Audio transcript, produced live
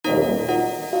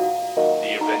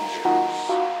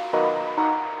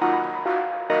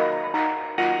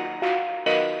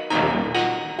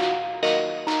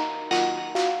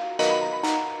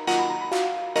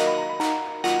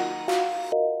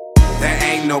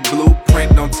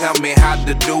blueprint, don't tell me how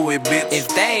to do it, bitch. If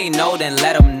they ain't know, then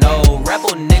let them know.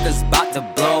 Rebel niggas bout to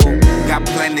blow. Got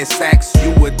plenty sacks,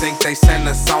 you would think they send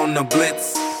us on the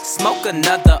blitz. Smoke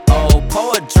another O,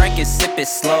 pour a drink and sip it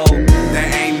slow.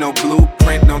 There ain't no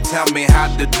blueprint, don't tell me how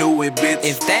to do it, bitch.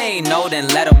 If they ain't know, then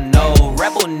let them know.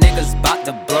 Rebel niggas bout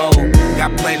to blow.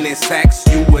 Got plenty sacks,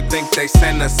 you would think they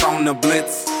send us on the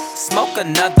blitz. Smoke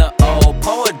another O,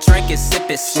 pour a drink and sip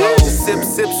it slow. Sip,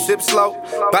 sip, sip slow.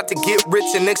 About to get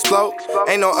rich and explode.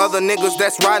 Ain't no other niggas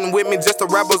that's riding with me, just the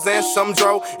rebels and some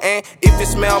dro. And if you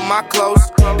smell my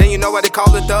clothes, then you know why they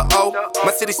call it the O.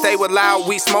 My city stay with loud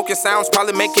weed smoking sounds,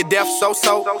 probably make you deaf so.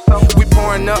 We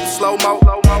pouring up slow-mo.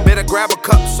 Better grab a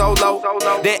cup solo,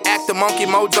 then act the monkey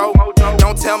mojo.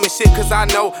 Don't tell me shit cause I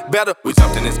know better. We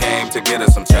jumped in this game to get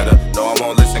us some cheddar. No, I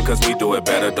won't listen cause we do it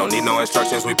better. Don't need no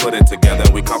instructions, we put it together.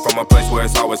 We come from a place where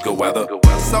it's always good weather.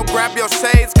 So grab your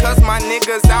shades cause my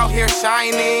niggas out here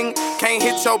shining. Can't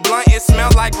hit your blunt, it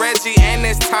smell like Reggie and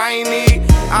it's tiny.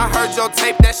 I heard your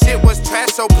tape, that shit was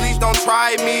trash, so please don't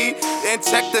try me. And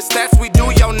check the stats, we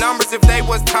do your numbers if they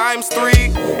was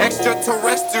 ×3.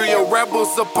 Extraterrestrial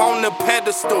rebels up on the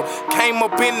pedestal. Came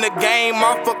up in the game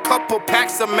off a couple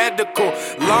packs of medical.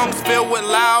 Lungs filled with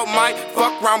loud mic,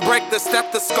 fuck round, break the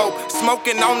stethoscope.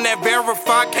 Smoking on that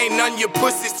verified, can't none your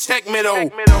pussies check me though.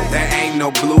 There ain't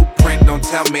no blueprint, don't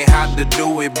tell me how to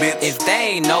do it, bitch. If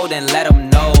they ain't know, then let them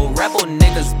know. Rebel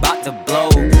niggas bout to blow.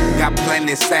 Got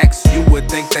plenty sacks, you would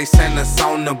think they send us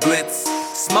on the blitz.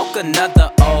 Smoke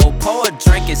another O, pour a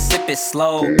drink and sip it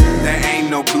slow. There ain't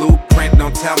no blueprint,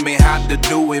 don't tell me how to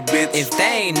do it, bitch. If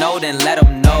they ain't know, then let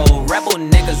them know. Rebel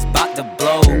niggas bout to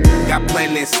blow. Got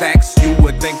plenty sacks, you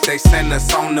would think they send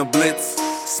us on the blitz.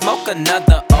 Smoke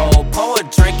another O, pour a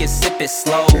drink and sip it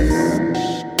slow.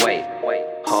 Wait,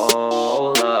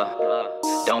 hold up.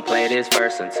 Don't play this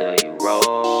verse until you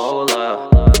roll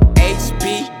up.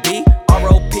 HBB,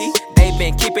 ROP, they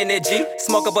been keeping it G.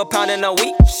 Smoke up a pound in a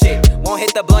week, shit. Won't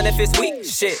hit the blunt if it's weak,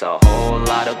 shit. It's a whole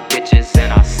lot of bitches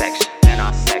in our section.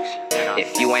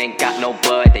 If you ain't got no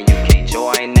bud, then you can't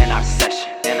join in our session.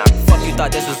 Fuck, you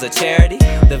thought this was a charity?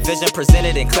 The vision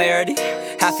presented in clarity.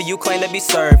 Half of you claim to be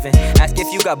serving. Ask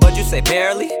if you got bud, you say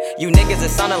barely. You niggas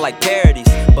is sounding like parodies,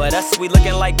 but us, we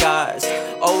looking like gods.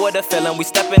 Oh, what a feeling, we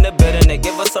step in the building and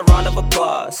give us a round of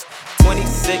applause.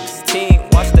 2016,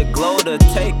 watch the glow to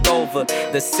take over.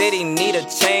 The city need a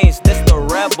change, this the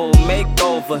rebel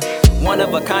makeover. One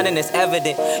of a kind and it's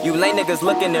evident, you lame niggas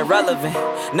looking irrelevant.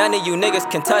 None of you niggas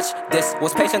can touch this,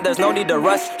 was patient, there's no need to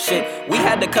rush shit. We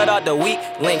had to cut out the weak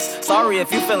links, sorry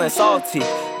if you feeling salty.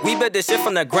 We built this shit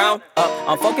from the ground up,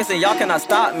 I'm focusing, y'all cannot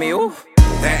stop me, ooh.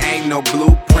 There ain't no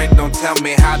blueprint, don't tell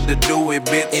me how to do it,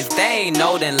 bitch. If they ain't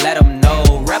know, then let them know.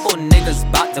 Rebel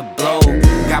niggas bout to blow.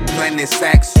 Got plenty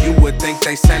sacks, you would think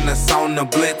they send us on the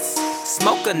blitz.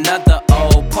 Smoke another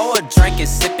O, pour a drink and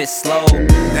sip it slow.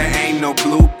 There ain't no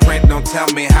blueprint, don't tell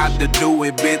me how to do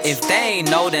it, bitch. If they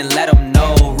ain't know, then let them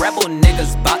know. Rebel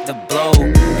niggas bout to blow.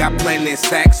 Got plenty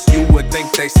sacks, you would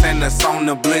think they send us on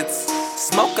the blitz.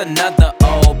 Smoke another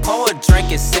O, pour a drink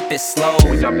and sip it slow.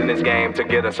 We jumped in this game to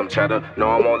get us some cheddar. No,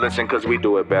 I won't listen cause we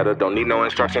do it better. Don't need no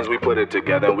instructions, we put it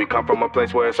together. We come from a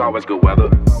place where it's always good weather.